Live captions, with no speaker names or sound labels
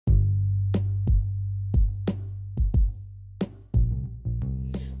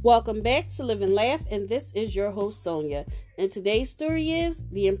Welcome back to Live and Laugh, and this is your host Sonia. And today's story is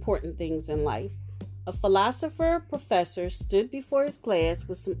The Important Things in Life. A philosopher professor stood before his class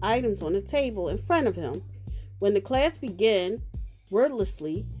with some items on a table in front of him. When the class began,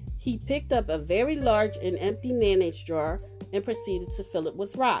 wordlessly, he picked up a very large and empty mayonnaise jar and proceeded to fill it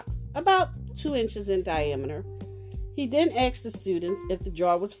with rocks, about 2 inches in diameter. He then asked the students if the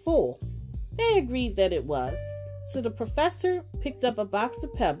jar was full. They agreed that it was. So the professor picked up a box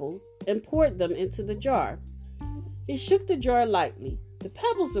of pebbles and poured them into the jar. He shook the jar lightly. The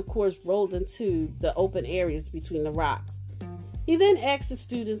pebbles, of course, rolled into the open areas between the rocks. He then asked the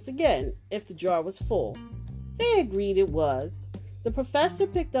students again if the jar was full. They agreed it was. The professor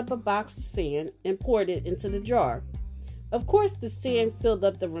picked up a box of sand and poured it into the jar. Of course, the sand filled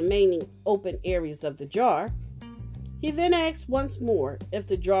up the remaining open areas of the jar. He then asked once more if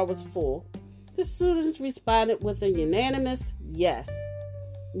the jar was full. The students responded with a unanimous yes.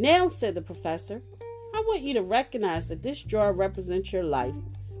 Now, said the professor, I want you to recognize that this jar represents your life.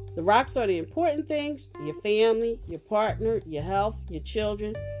 The rocks are the important things, your family, your partner, your health, your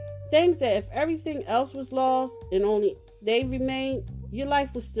children, things that if everything else was lost and only they remained, your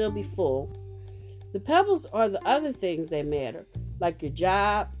life would still be full. The pebbles are the other things that matter, like your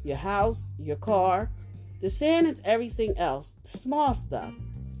job, your house, your car. The sand is everything else, the small stuff.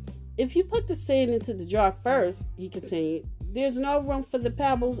 If you put the sand into the jar first, he continued, there's no room for the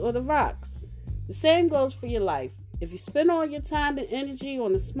pebbles or the rocks. The same goes for your life. If you spend all your time and energy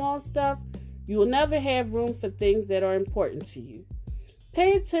on the small stuff, you will never have room for things that are important to you.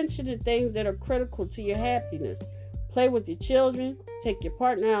 Pay attention to things that are critical to your happiness. Play with your children, take your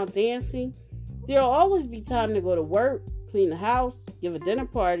partner out dancing. There will always be time to go to work, clean the house, give a dinner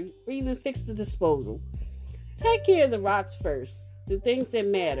party, or even fix the disposal. Take care of the rocks first, the things that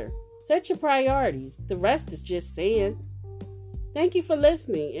matter. Set your priorities. The rest is just sand. Thank you for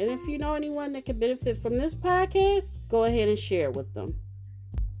listening. And if you know anyone that could benefit from this podcast, go ahead and share it with them.